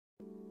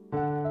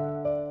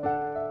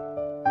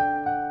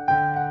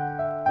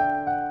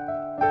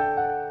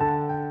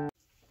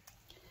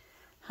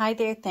Hi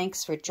there,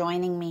 thanks for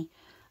joining me.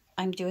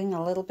 I'm doing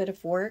a little bit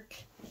of work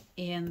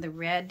in the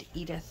red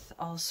Edith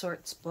All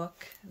Sorts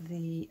book,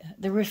 the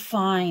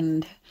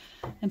refined.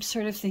 I'm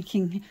sort of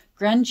thinking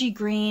grungy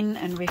green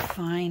and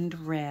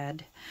refined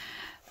red.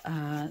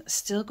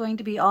 Still going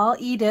to be all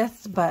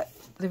Edith, but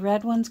the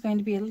red one's going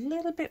to be a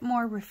little bit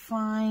more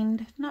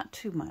refined, not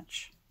too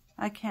much.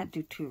 I can't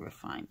do too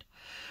refined.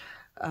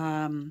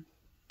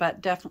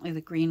 But definitely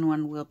the green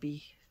one will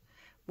be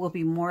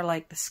more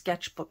like the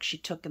sketchbook she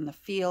took in the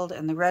field,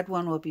 and the red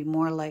one will be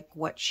more like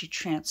what she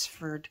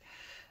transferred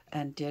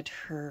and did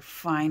her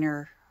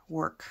finer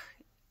work.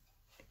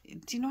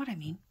 Do you know what I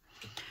mean?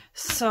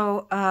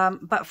 So,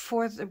 but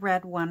for the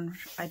red one,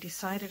 I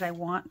decided I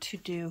want to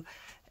do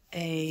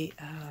a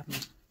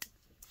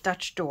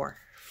Dutch door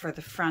for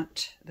the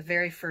front, the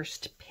very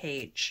first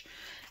page.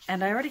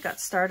 And I already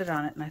got started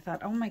on it, and I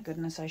thought, oh my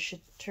goodness, I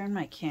should turn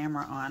my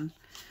camera on.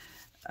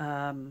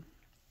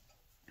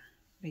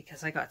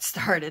 Because I got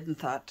started and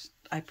thought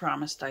I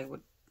promised I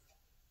would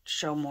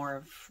show more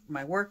of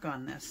my work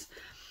on this.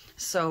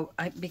 So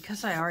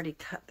because I already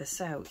cut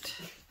this out,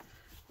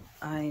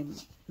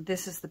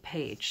 this is the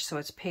page. So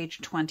it's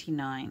page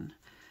 29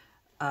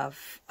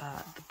 of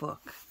the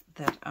book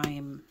that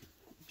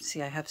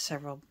see, I have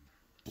several.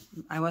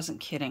 I wasn't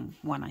kidding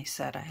when I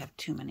said I have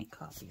too many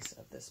copies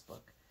of this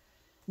book.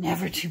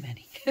 Never too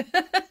many.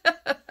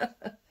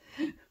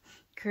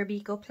 Kirby,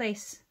 go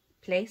place.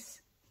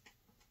 Place.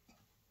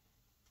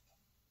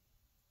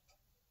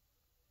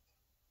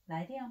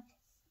 Lie down.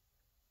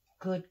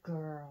 Good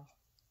girl.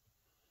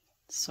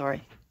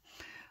 Sorry,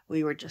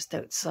 we were just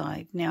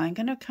outside. Now I'm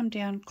going to come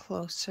down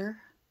closer.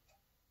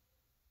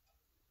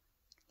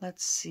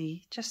 Let's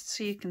see, just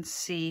so you can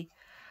see.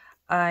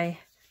 I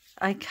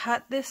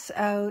cut this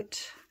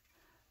out.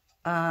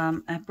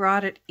 I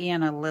brought it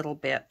in a little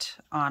bit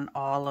on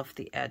all of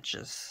the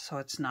edges, so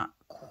it's not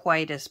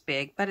quite as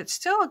big, but it's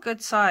still a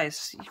good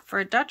size. For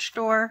a Dutch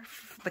door,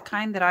 the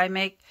kind that I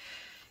make,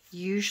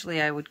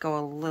 usually I would go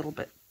a little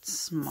bit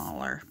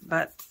smaller,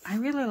 but I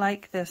really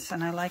like this,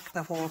 and I like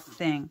the whole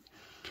thing.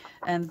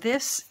 And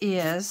this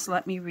is,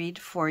 let me read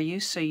for you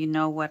so you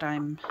know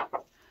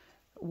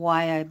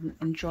why I'm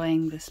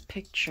enjoying this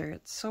picture.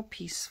 It's so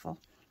peaceful.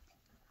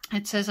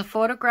 It says, a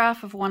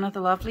photograph of one of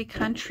the lovely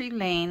country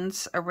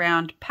lanes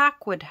around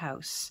Packwood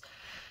House,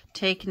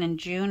 taken in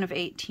June of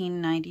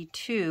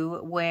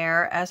 1892,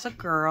 where, as a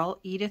girl,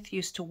 Edith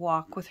used to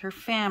walk with her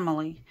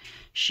family.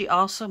 She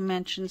also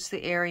mentions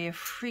the area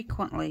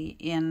frequently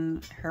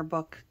in her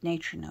book,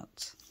 Nature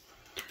Notes.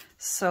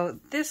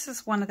 So this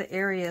is one of the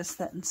areas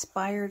that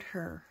inspired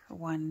her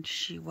when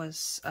she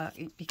was,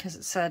 because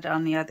it said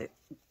on the other,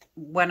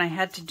 when I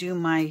had to do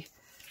my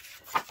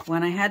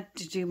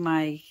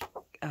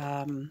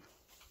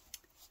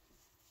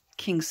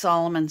King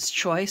Solomon's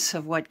choice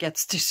of what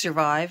gets to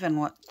survive and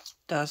what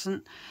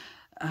doesn't.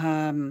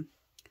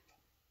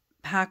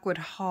 Packwood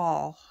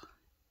Hall,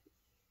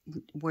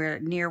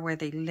 near where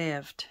they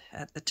lived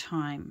at the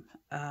time,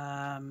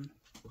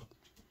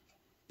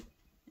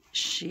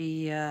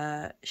 she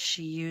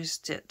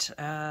used it.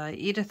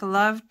 Edith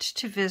loved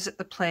to visit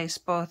the place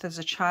both as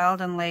a child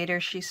and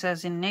later. She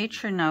says in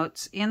Nature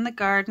Notes, in the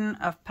garden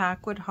of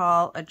Packwood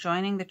Hall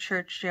adjoining the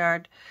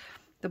churchyard,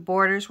 the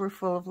borders were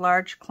full of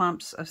large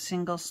clumps of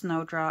single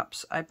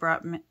snowdrops. I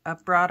brought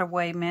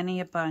away many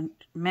a bunch.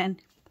 I'm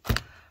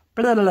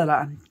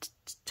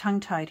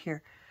tongue-tied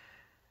here.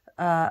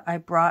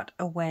 I brought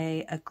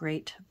away a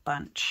great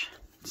bunch.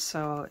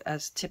 So,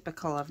 as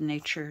typical of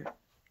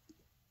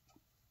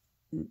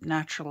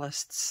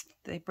naturalists,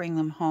 they bring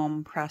them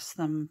home, press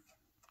them,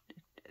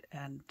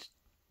 and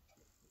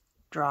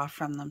draw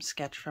from them,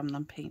 sketch from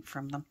them, paint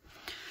from them.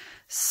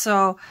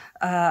 So,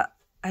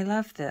 I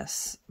love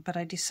this, but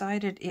I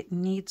decided it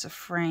needs a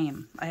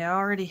frame. I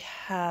already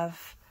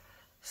have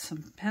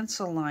some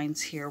pencil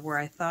lines here where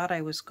I thought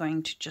I was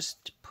going to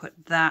just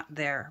put that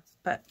there,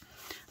 but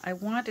I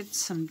wanted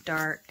some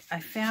dark. I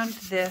found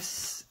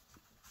this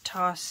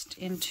tossed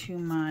into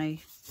my,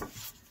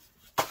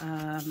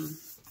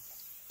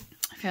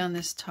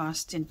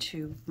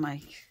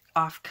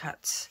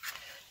 offcuts.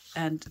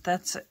 And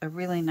that's a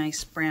really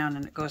nice brown,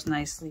 and it goes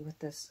nicely with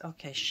this.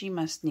 Okay, she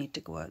must need to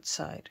go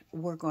outside.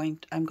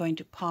 I'm going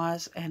to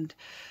pause, and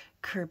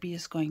Kirby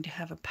is going to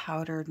have a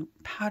powder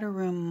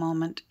room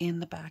moment in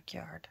the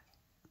backyard.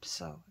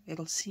 So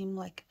it'll seem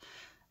like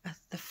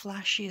the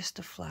flashiest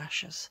of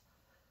flashes.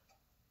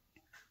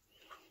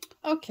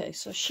 Okay,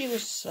 so she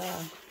was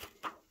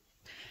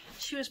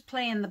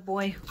playing the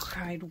boy who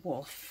cried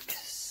wolf,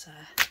 because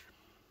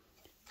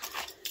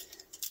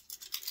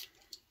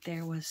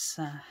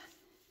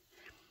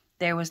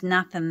there was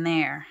nothing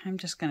there. I'm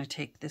just going to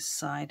take this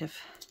side of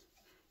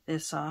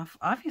this off.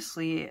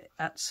 Obviously,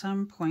 at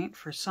some point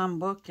for some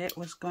book, it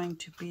was going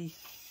to be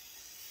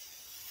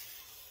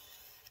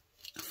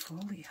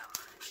folio.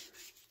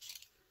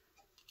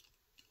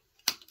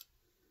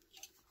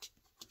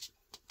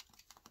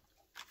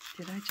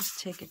 Did I just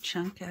take a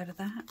chunk out of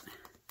that?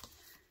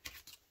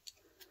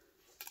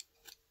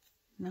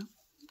 No?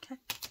 Okay.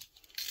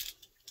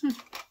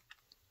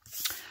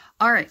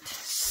 All right.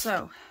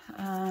 So,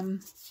 I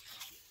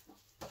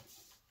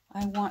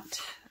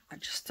want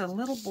just a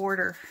little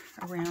border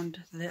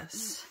around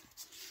this.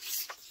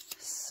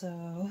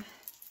 So,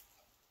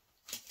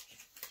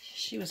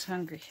 she was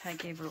hungry. I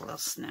gave her a little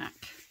snack.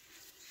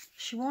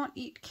 She won't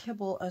eat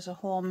kibble as a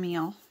whole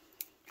meal.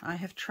 I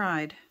have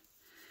tried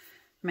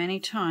many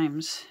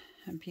times,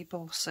 and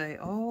people say,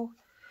 oh,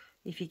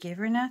 if you give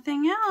her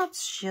nothing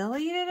else, she'll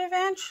eat it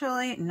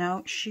eventually.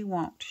 No, she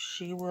won't.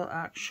 She will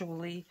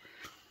actually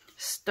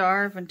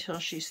starve until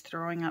she's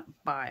throwing up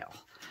bile.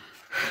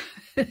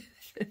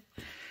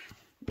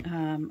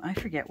 I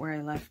forget where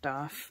I left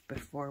off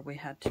before we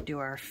had to do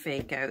our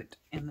fake out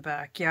in the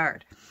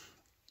backyard.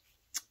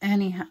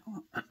 Anyhow,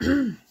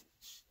 I'm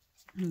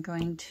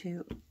going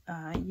to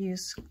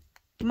use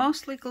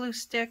mostly glue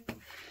stick.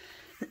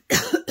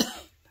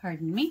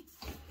 Pardon me.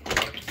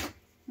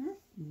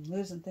 I'm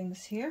losing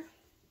things here.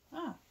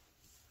 Oh,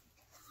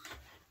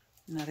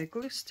 another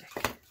glue stick.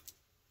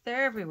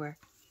 They're everywhere.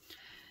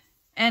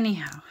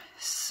 Anyhow,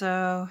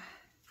 so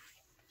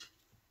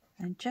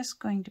I'm just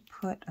going to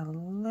put a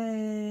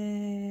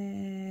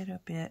little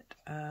bit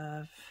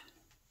of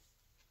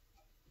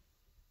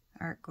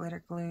art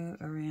glitter glue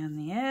around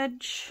the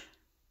edge.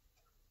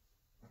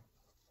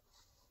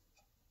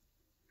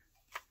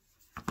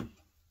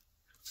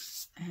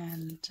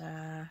 And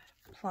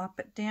plop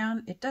it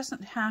down. It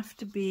doesn't have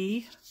to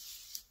be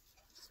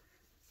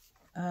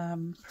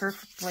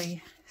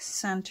perfectly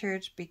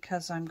centered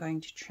because I'm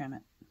going to trim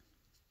it.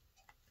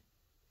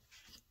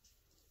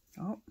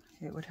 Oh,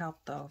 it would help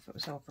though if it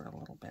was over a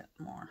little bit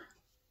more.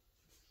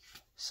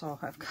 So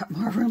I've got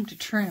more room to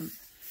trim.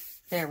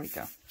 There we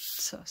go.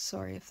 So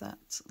sorry if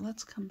that's,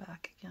 let's come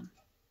back again.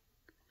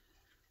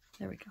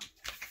 There we go.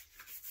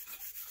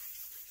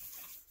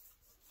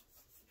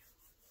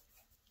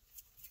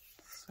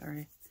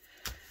 Sorry,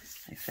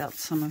 I felt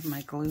some of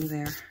my glue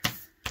there.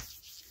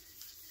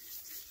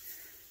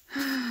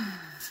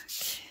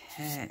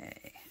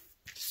 Okay.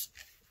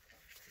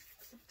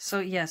 So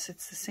yes,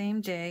 it's the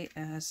same day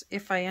as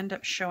if I end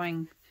up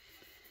showing.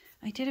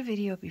 I did a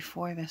video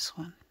before this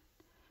one,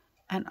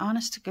 and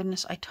honest to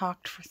goodness, I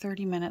talked for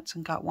 30 minutes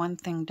and got one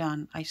thing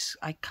done. I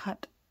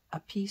cut a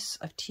piece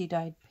of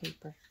tea-dyed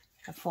paper,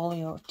 a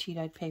folio of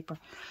tea-dyed paper.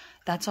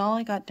 That's all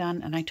I got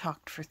done, and I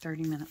talked for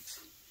 30 minutes.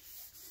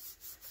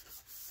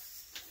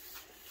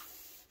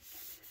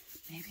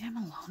 Maybe I'm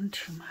alone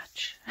too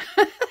much.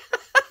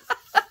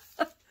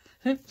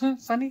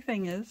 Funny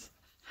thing is,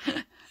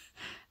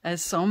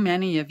 as so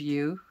many of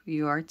you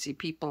artsy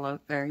people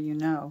out there, you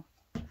know,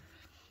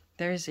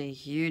 there's a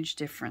huge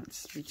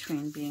difference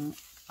between being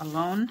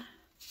alone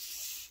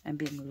and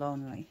being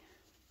lonely.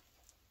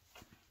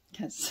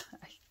 Because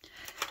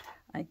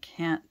I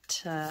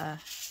can't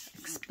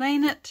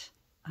explain it.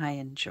 I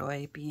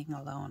enjoy being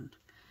alone.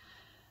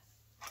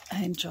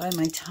 I enjoy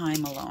my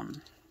time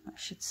alone. I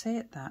should say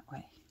it that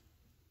way.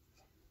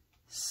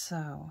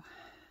 So,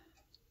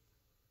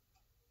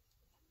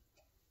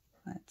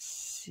 let's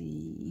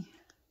see.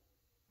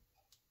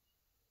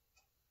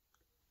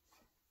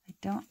 I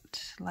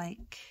don't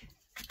like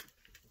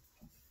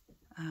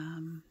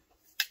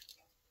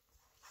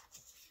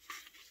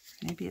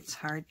maybe it's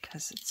hard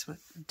because it's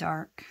with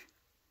dark,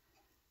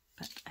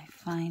 but I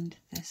find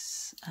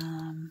this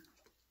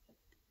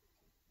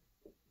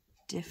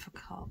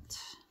difficult.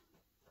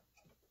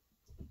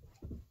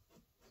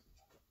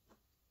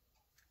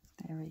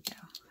 There we go.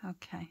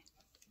 Okay.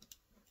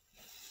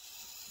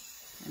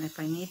 And if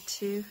I need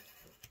to,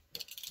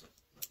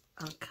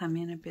 I'll come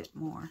in a bit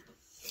more.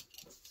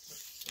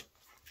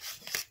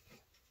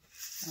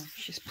 Oh,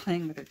 she's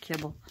playing with her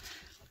kibble.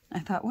 I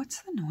thought,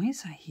 what's the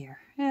noise I hear?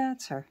 Yeah,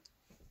 it's her.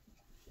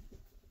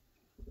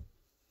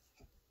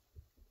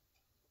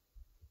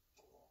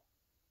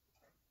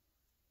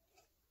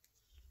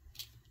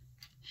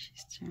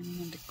 She's turning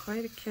into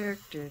quite a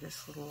character,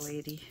 this little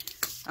lady.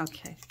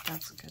 Okay,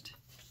 that's good.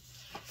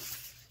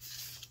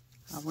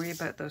 I'll worry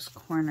about those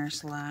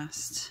corners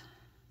last.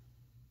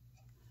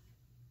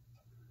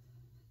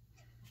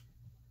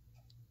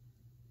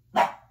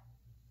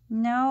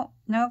 No,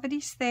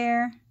 nobody's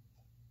there.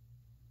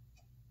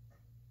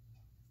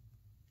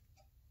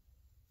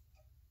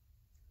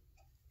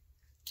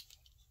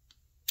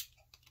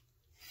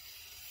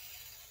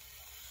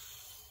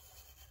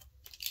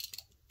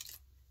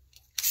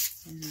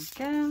 There we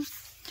go.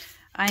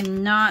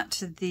 I'm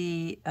not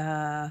the,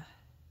 I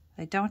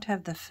don't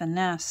have the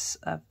finesse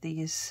of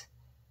these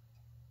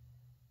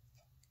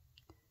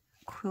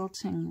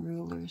quilting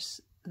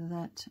rulers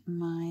that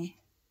my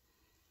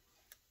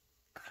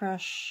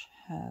crush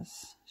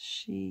has.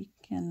 She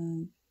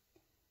can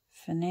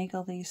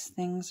finagle these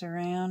things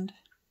around.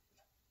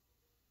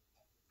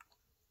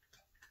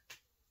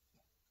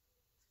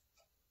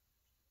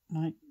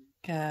 Like,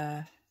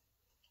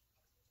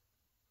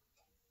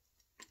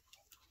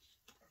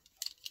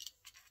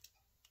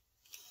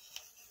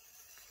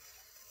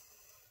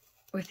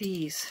 with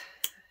ease,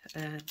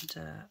 and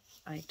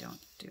I don't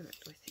do it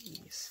with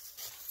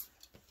ease.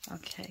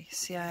 Okay,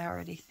 see, I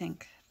already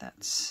think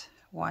that's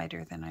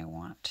wider than I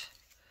want.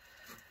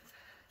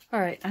 All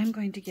right, I'm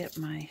going to get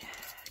my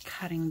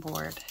cutting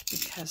board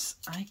because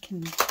I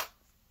can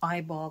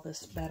eyeball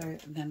this better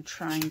than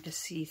trying to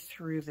see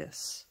through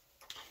this.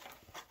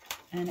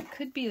 And it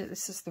could be that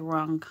this is the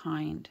wrong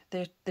kind.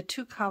 The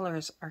two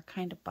colors are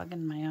kind of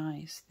bugging my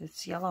eyes.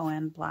 It's yellow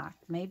and black.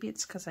 Maybe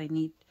it's because I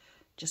need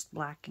just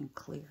black and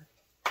clear.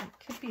 It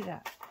could be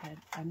that.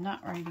 I'm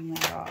not writing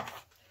that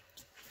off.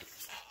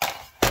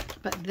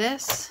 But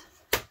this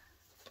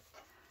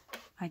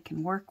I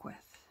can work with.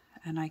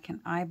 And I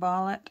can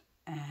eyeball it.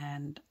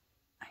 And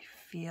I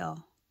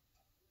feel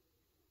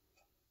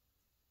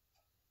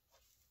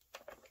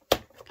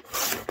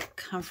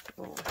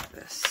comfortable with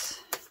this.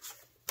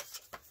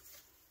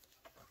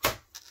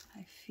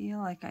 I feel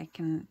like I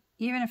can,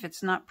 even if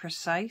it's not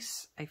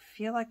precise, I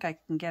feel like I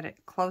can get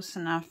it close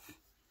enough.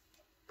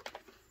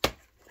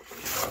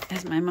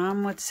 As my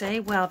mom would say,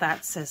 well,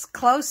 that's as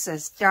close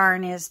as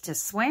darn is to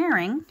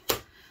swearing.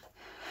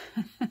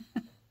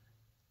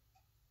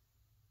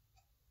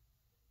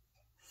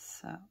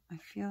 So I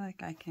feel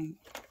like I can,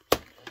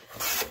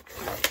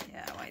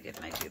 yeah, why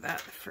didn't I do that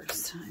the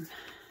first time?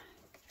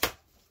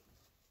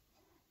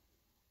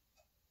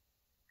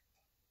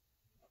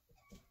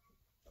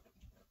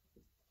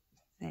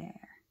 There.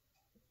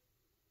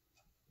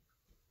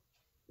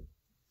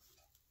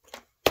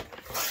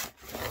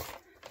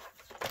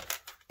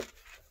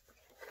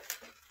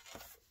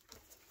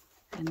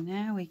 And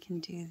now we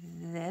can do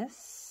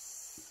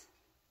this.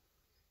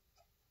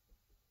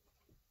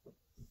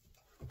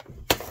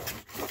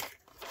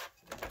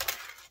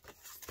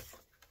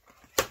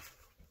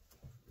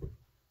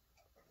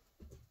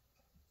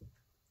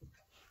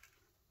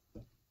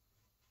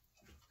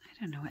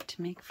 I don't know what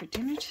to make for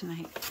dinner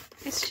tonight.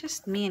 It's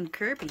just me and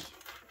Kirby.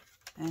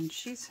 And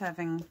she's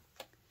having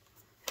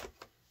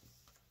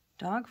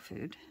dog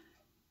food.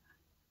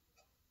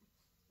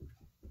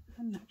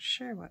 I'm not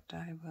sure what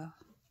I will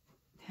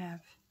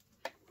have.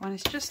 When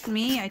it's just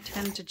me, I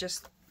tend to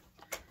just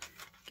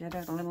get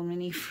out a little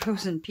mini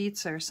frozen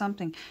pizza or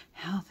something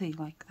healthy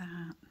like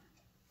that.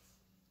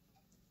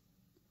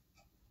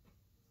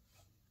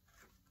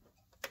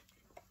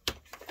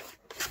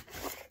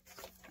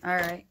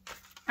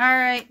 All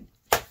right,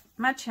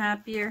 much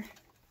happier.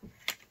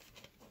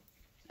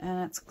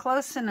 And it's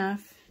close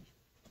enough.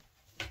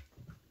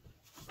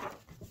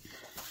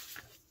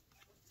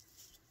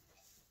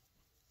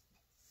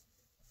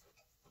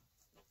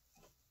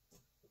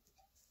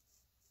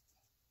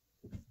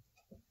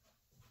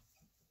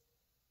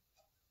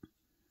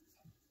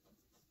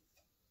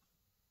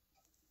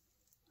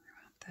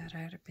 That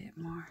out a bit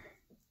more.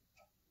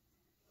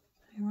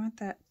 I want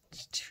that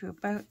to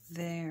about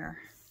there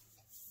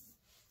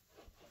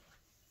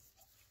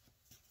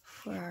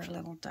for our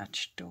little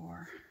Dutch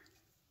door.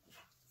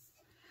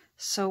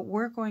 So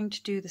we're going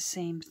to do the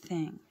same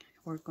thing.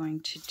 We're going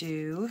to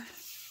do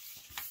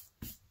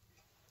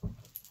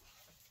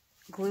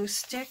glue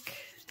stick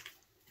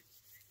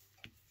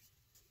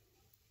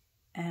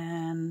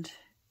and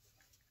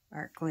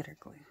art glitter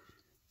glue.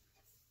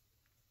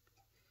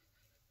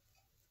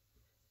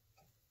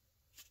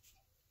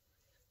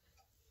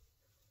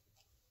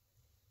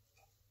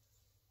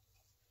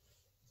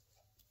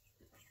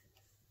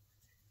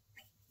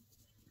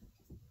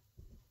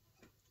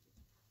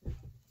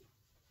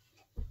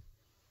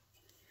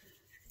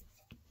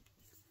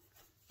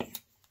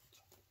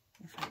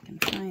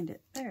 Find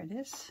it. There it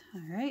is.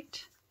 All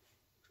right.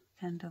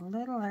 And a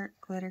little art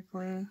glitter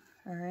glue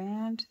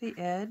around the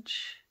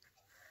edge.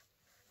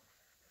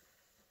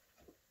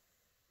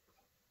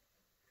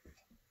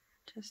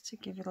 Just to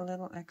give it a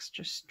little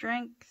extra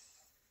strength.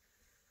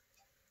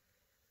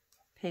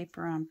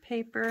 Paper on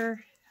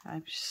paper.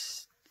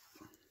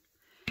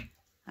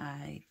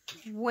 I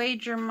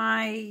wager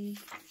my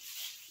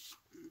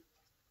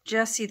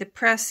Jessie the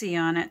Pressy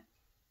on it.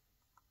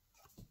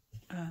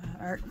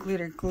 Art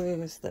glitter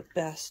glue is the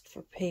best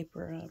for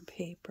paper on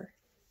paper.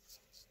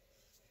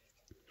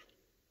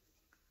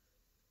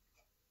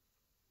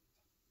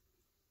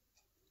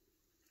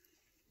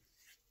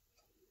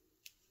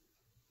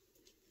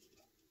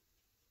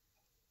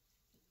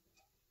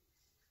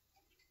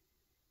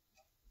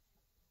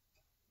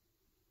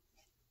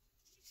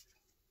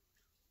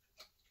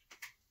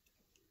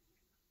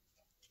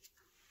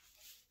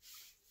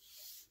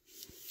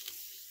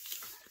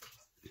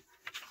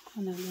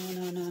 Oh,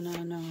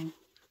 no.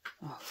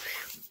 Oh,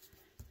 phew.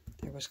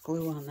 There was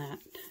glue on that,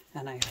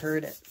 and I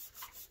heard it.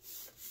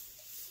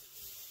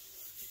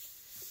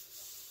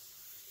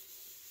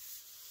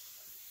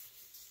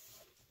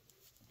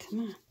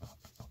 Come on,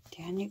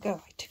 down you go.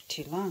 I took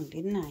too long,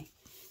 didn't I?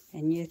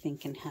 And you're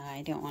thinking,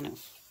 I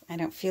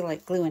don't feel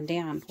like gluing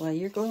down. Well,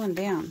 you're gluing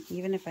down,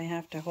 even if I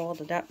have to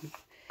hold it up and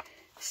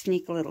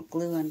sneak a little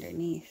glue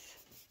underneath.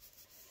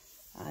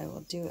 I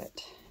will do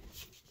it.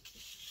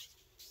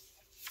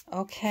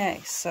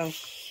 Okay, so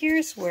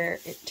here's where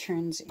it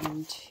turns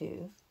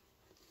into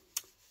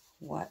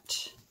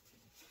what,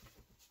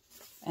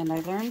 and I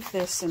learned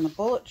this in the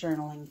bullet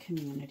journaling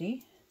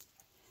community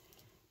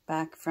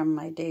back from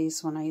my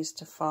days when I used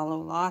to follow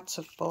lots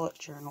of bullet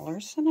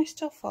journalers, and I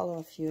still follow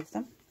a few of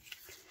them.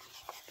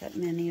 but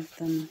many of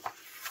them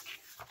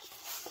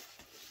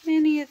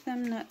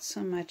not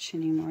so much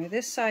anymore.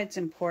 This side's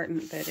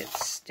important that it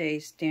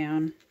stays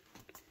down.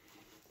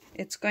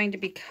 It's going to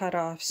be cut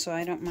off, so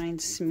I don't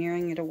mind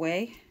smearing it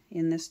away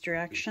in this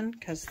direction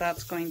because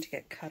that's going to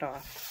get cut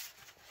off.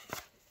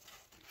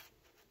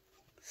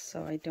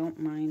 So I don't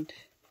mind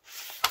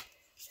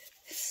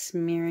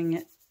smearing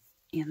it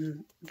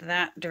in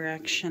that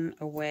direction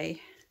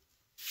away.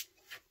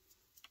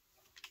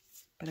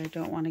 But I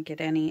don't want to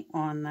get any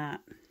on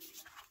that.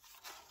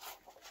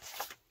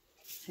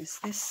 Is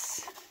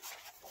this...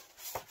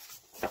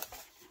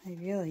 I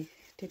really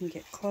didn't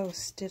get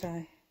close, did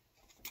I?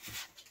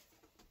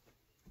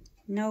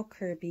 No,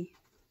 Kirby.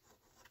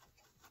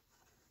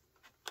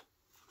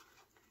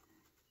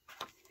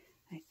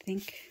 I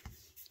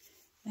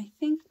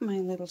think my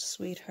little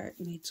sweetheart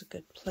needs a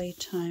good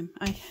playtime.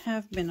 I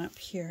have been up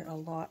here a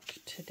lot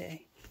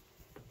today.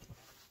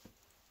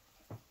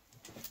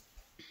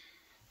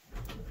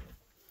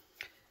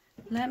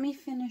 Let me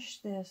finish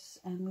this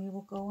and we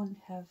will go and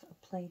have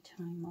a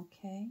playtime,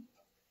 okay?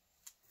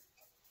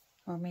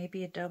 Or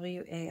maybe a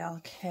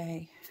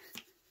WALK.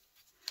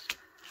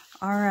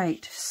 All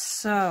right,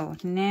 so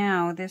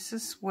now this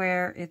is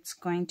where it's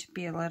going to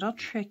be a little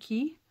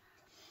tricky.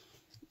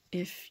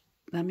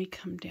 Let me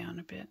come down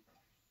a bit.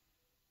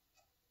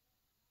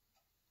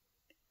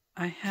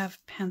 I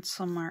have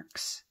pencil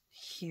marks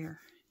here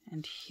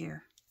and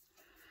here.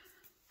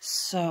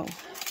 So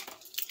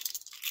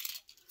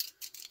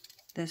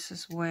this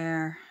is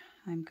where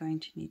I'm going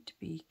to need to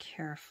be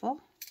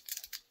careful.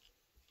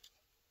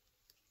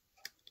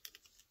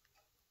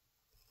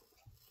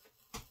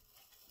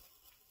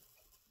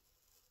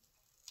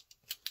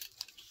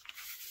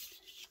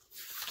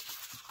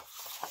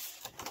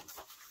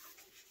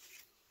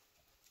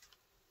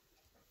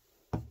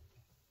 I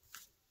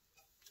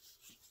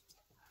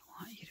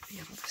want you to be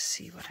able to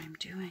see what I'm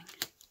doing.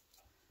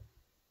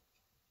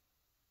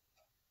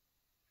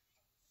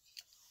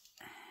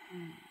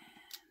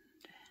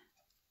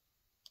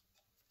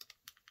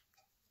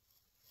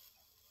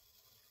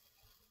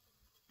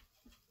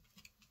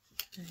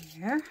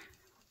 There.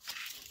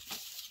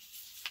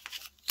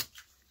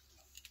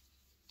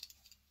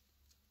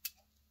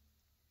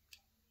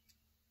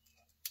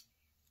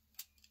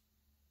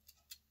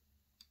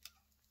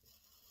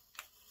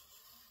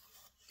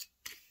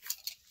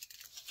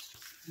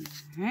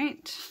 All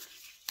right.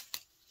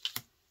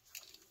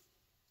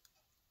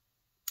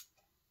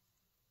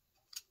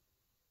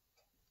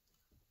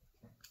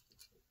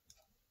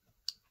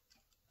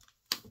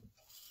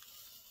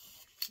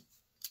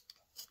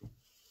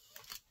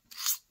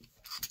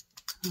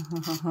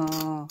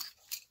 Oh,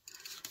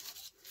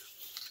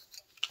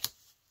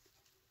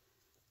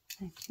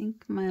 I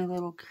think my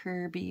little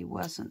Kirby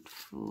wasn't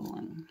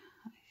fooling.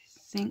 I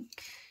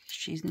think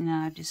she's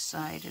now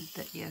decided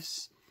that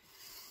yes,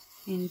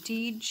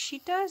 indeed she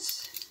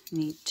does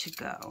need to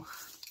go.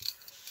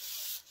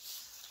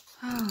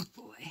 Oh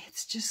boy,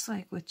 it's just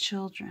like with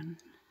children.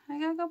 I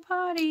gotta go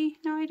potty.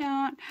 No, I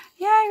don't.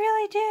 Yeah, I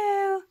really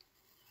do.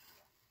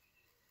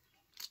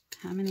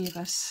 How many of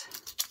us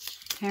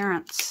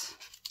parents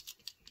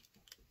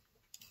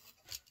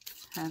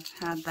have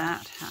had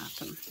that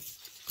happen?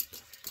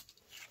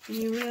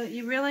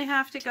 You really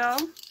have to go?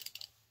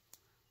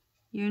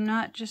 You're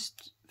not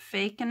just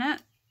faking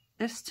it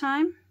this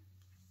time?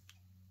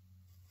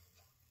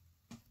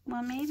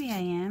 Well, maybe I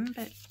am,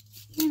 but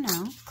you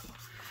know,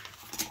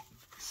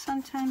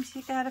 sometimes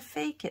you gotta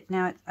fake it.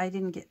 Now, I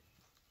didn't get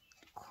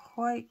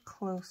quite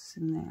close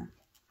in there,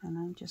 and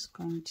I'm just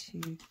going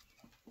to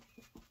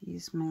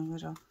use my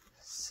little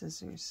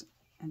scissors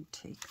and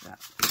take that.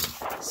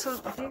 So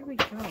there we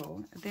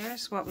go.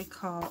 There's what we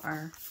call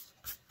our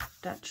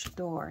Dutch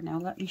door. Now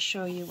let me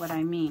show you what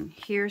I mean.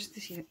 Here's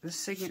the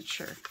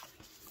signature,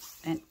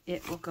 and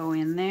it will go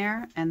in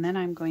there, and then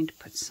I'm going to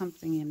put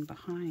something in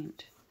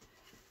behind.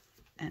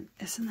 And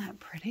isn't that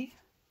pretty?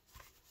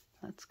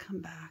 Let's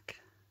come back.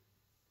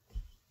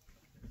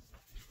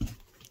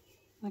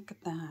 Look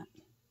at that.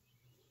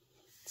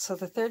 So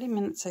the 30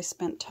 minutes I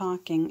spent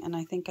talking, and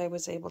I think I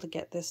was able to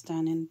get this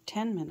done in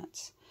 10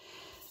 minutes.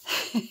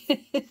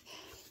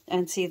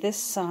 And see this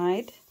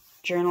side,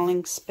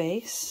 journaling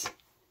space.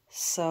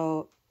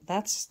 So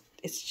it's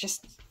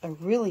just a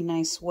really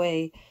nice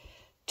way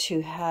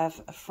to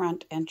have a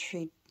front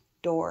entry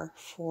door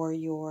for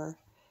your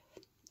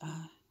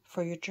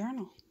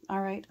journal. All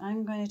right,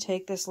 I'm going to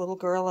take this little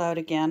girl out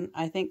again.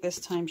 I think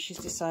this time she's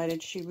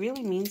decided she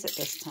really means it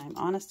this time.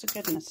 Honest to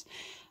goodness,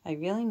 I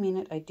really mean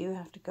it. I do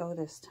have to go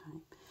this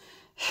time.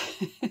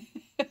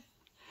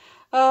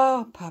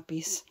 Oh,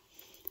 puppies.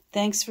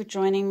 Thanks for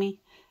joining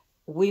me.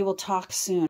 We will talk soon.